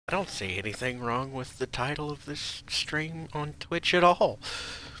I don't see anything wrong with the title of this stream on Twitch at all.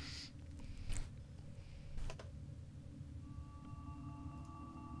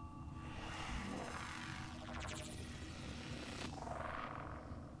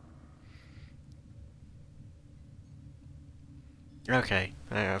 Okay,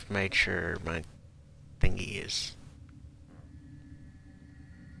 I've made sure my thingy is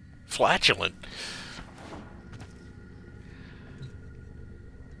flatulent.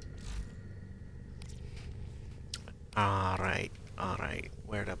 Alright,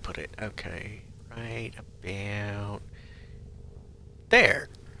 where'd I put it? Okay, right about there.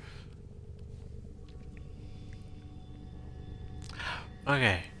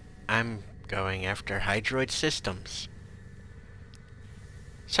 Okay, I'm going after Hydroid systems.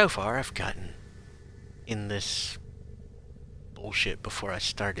 So far, I've gotten in this bullshit before I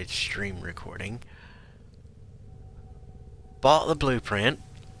started stream recording. Bought the blueprint.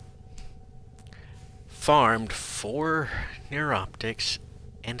 Farmed 4 neuroptics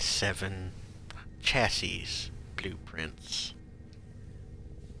and 7 chassis blueprints.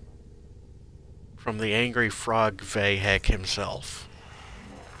 From the angry frog Vayhek himself.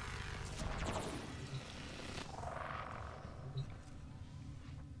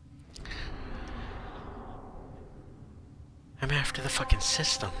 I'm after the fucking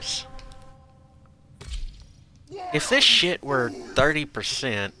systems. If this shit were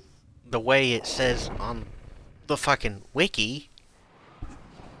 30% the way it says on the fucking wiki,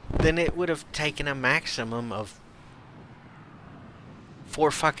 then it would have taken a maximum of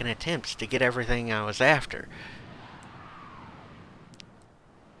 4 fucking attempts to get everything I was after.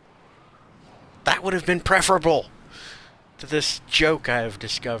 That would have been preferable to this joke I have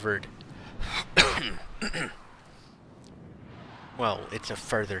discovered. Well, it's a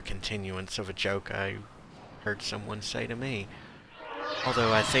further continuance of a joke I heard someone say to me.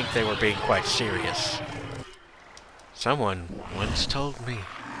 Although I think they were being quite serious. Someone once told me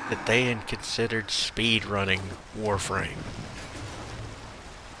that they had considered speedrunning Warframe.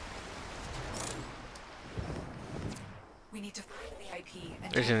 We need to find the IP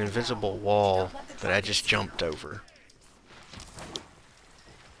and There's an invisible wall that I just jumped over.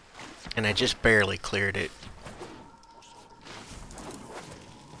 And I just barely cleared it.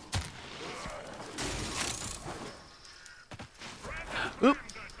 Oop!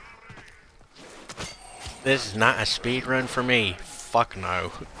 This is not a speed run for me. Fuck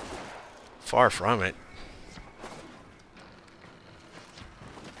no. Far from it.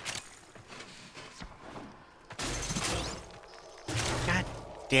 God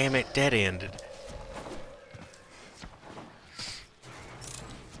damn it, dead-ended.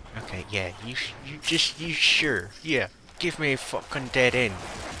 Okay, yeah, you sure? Yeah, give me a fucking dead end.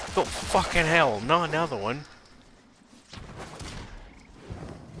 Oh, fucking hell, not another one.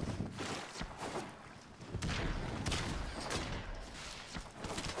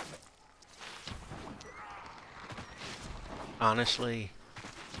 Honestly,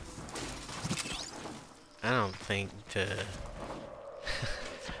 I don't think I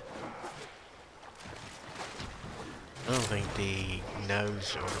don't think the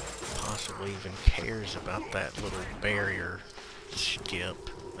knows or possibly even cares about that little barrier skip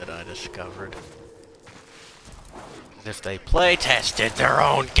that I discovered. 'Cause if they play tested their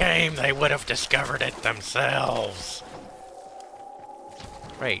own game, they would have discovered it themselves.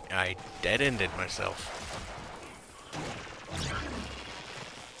 Wait, I dead-ended myself.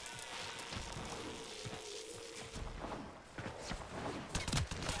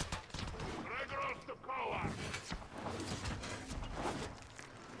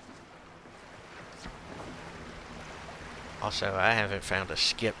 Also, I haven't found a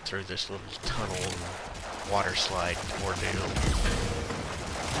skip through this little tunnel and water slide ordeal.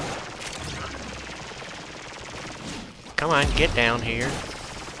 Come on, get down here.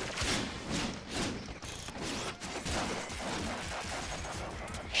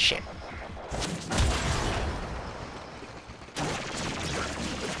 Shit.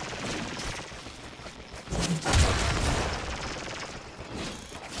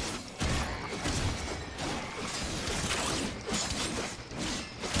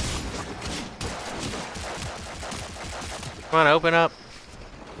 Come on, open up.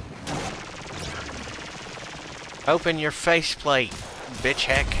 Open your faceplate, bitch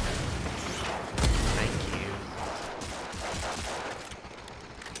heck. Thank you.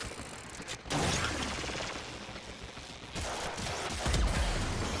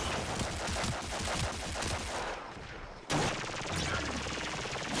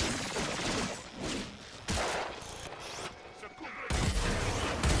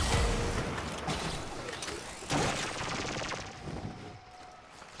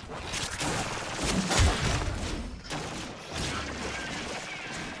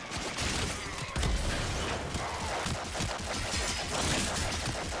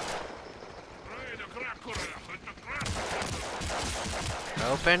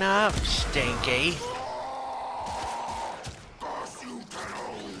 Open up, Stinky.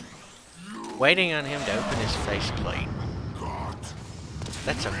 Waiting on him to open his faceplate.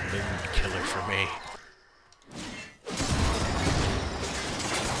 That's a mood killer for me.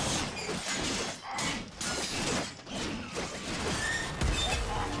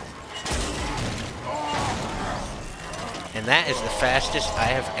 And that is the fastest I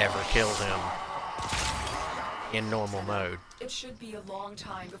have ever killed him in normal mode. It should be a long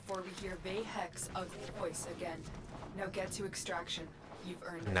time before we hear Vayhek's ugly voice again. Now get to extraction. You've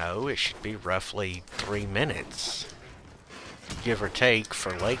earned it. No, it should be roughly 3 minutes, give or take,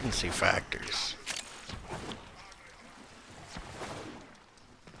 for latency factors.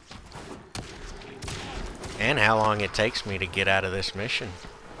 And how long it takes me to get out of this mission.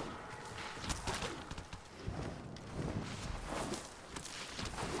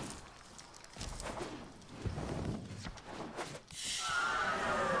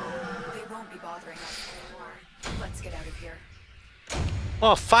 They won't be bothering us anymore. Let's get out of here.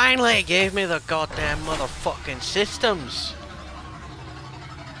 Well, finally it gave me the goddamn motherfucking systems.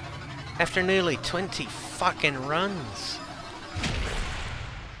 After nearly 20 fucking runs.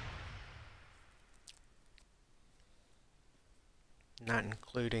 Not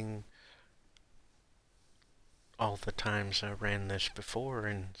including all the times I ran this before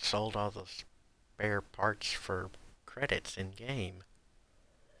and sold all the spare parts for credits in game.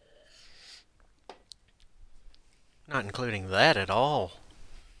 Not including that at all.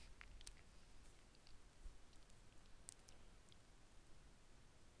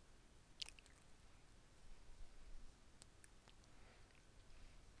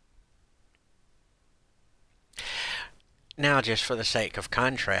 Now, just for the sake of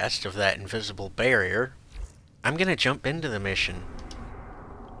contrast of that invisible barrier, I'm gonna jump into the mission.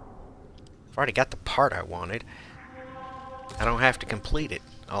 I've already got the part I wanted. I don't have to complete it.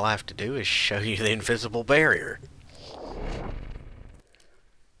 All I have to do is show you the invisible barrier.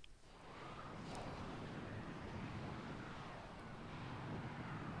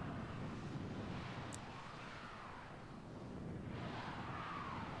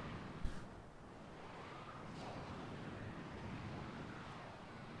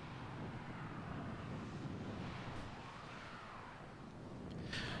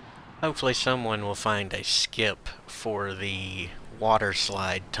 Hopefully someone will find a skip for the water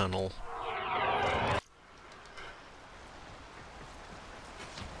slide tunnel.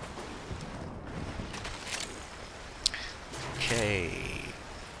 Okay.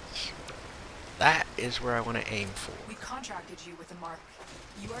 That is where I want to aim for. We contracted you with a mark.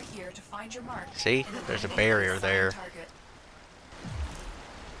 You are here to find your mark. See? There's a barrier there. Target.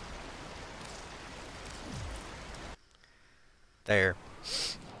 There.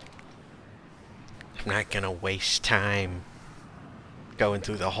 I'm not gonna waste time going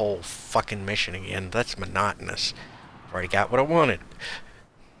through the whole fucking mission again. That's monotonous. I've already got what I wanted.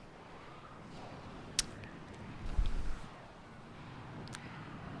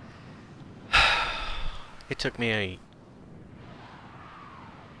 It took me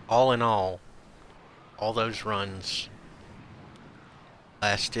all in all those runs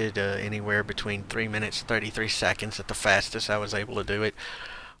lasted anywhere between 3 minutes 33 seconds at the fastest I was able to do it,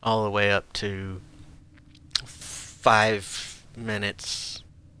 all the way up to 5 minutes.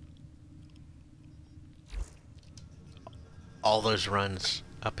 All those runs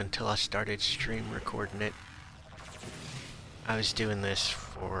up until I started stream recording it. I was doing this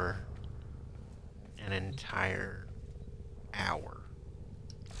for an entire hour.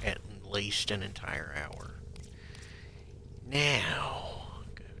 At least an entire hour. Now,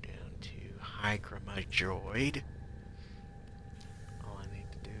 go down to Hydromajoid. All I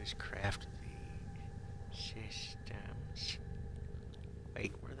need to do is craft the systems.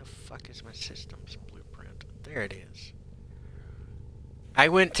 Wait, where the fuck is my systems blueprint? There it is. I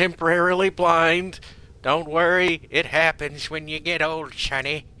went temporarily blind. Don't worry, it happens when you get old,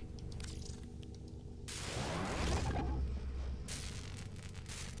 Sonny.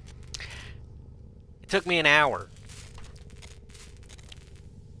 It took me an hour.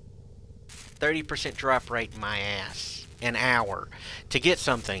 30% drop rate in my ass. An hour. To get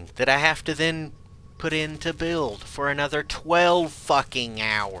something that I have to then put in to build for another 12 fucking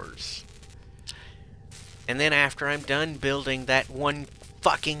hours. And then after I'm done building that one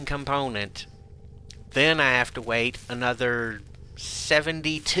fucking component, then I have to wait another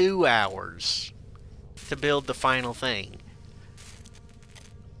 72 hours to build the final thing.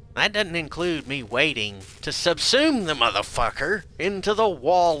 That doesn't include me waiting to subsume the motherfucker into the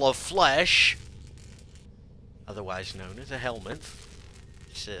wall of flesh, otherwise known as a helmet,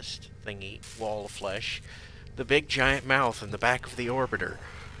 cyst thingy, wall of flesh, The big giant mouth in the back of the orbiter.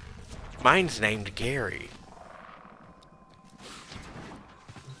 Mine's named Gary.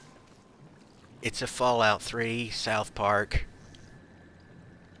 It's a Fallout 3, South Park.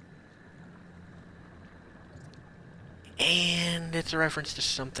 And it's a reference to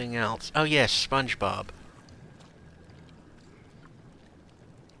something else. Oh yes, SpongeBob.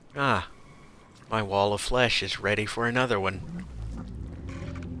 Ah, my wall of flesh is ready for another one.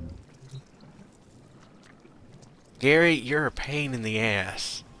 Gary, you're a pain in the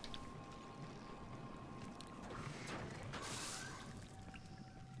ass.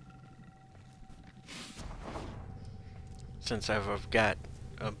 Since I've got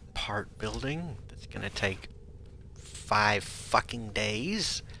a part building that's gonna take 5 fucking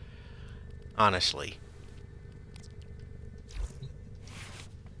days. Honestly.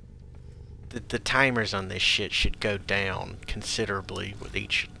 The timers on this shit should go down considerably with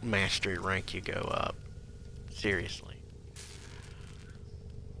each mastery rank you go up. Seriously.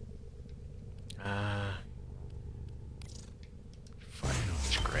 Fine,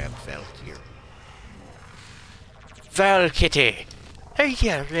 let's grab Val here. Val Kitty, are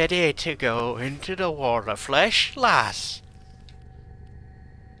you ready to go into the wall of flesh, lass?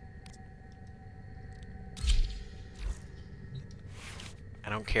 I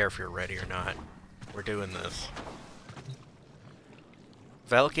don't care if you're ready or not. We're doing this.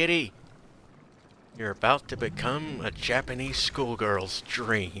 Val Kitty, you're about to become a Japanese schoolgirl's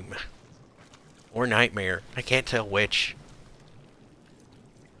dream. Or nightmare. I can't tell which.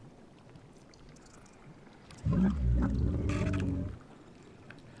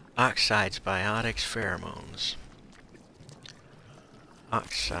 Oxides, biotics, pheromones.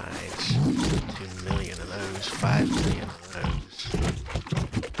 Oxides. 2 million of those. 5 million of those.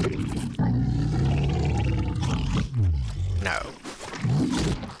 No.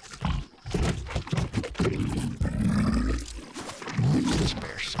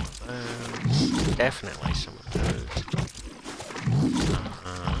 Spare some of those. Definitely some of those.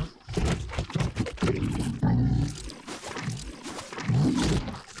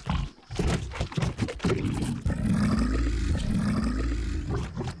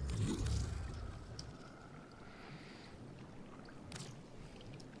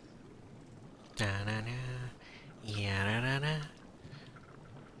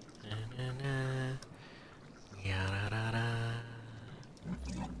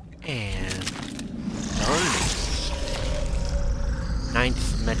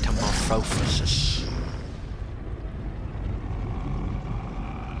 Ninth metamorphosis.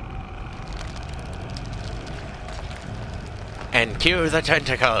 And cue the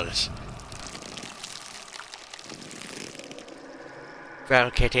tentacles. Well,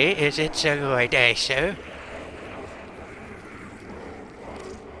 Kitty, is it so good day, sir?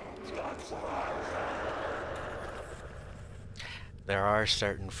 There are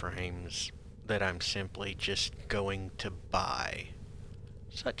certain frames that I'm simply just going to buy.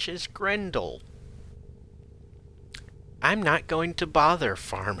 Such as Grendel. I'm not going to bother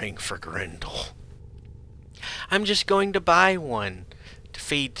farming for Grendel. I'm just going to buy one to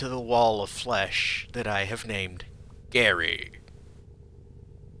feed to the wall of flesh that I have named Gary.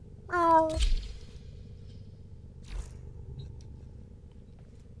 Meow.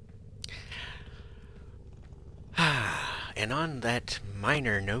 And on that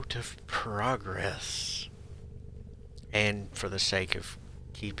minor note of progress, and for the sake of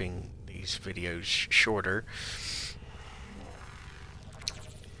keeping these videos shorter,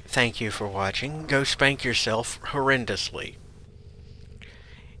 thank you for watching. Go spank yourself horrendously.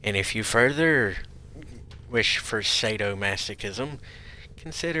 And if you further wish for sadomasochism,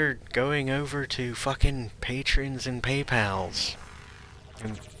 consider going over to fucking patrons and PayPals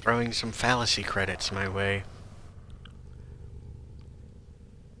and throwing some fallacy credits my way.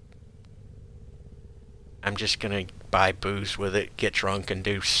 I'm just gonna buy booze with it, get drunk, and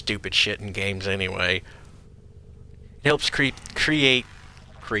do stupid shit in games anyway. It helps create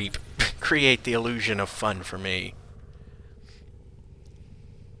the illusion of fun for me.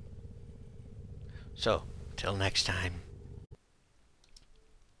 So, till next time.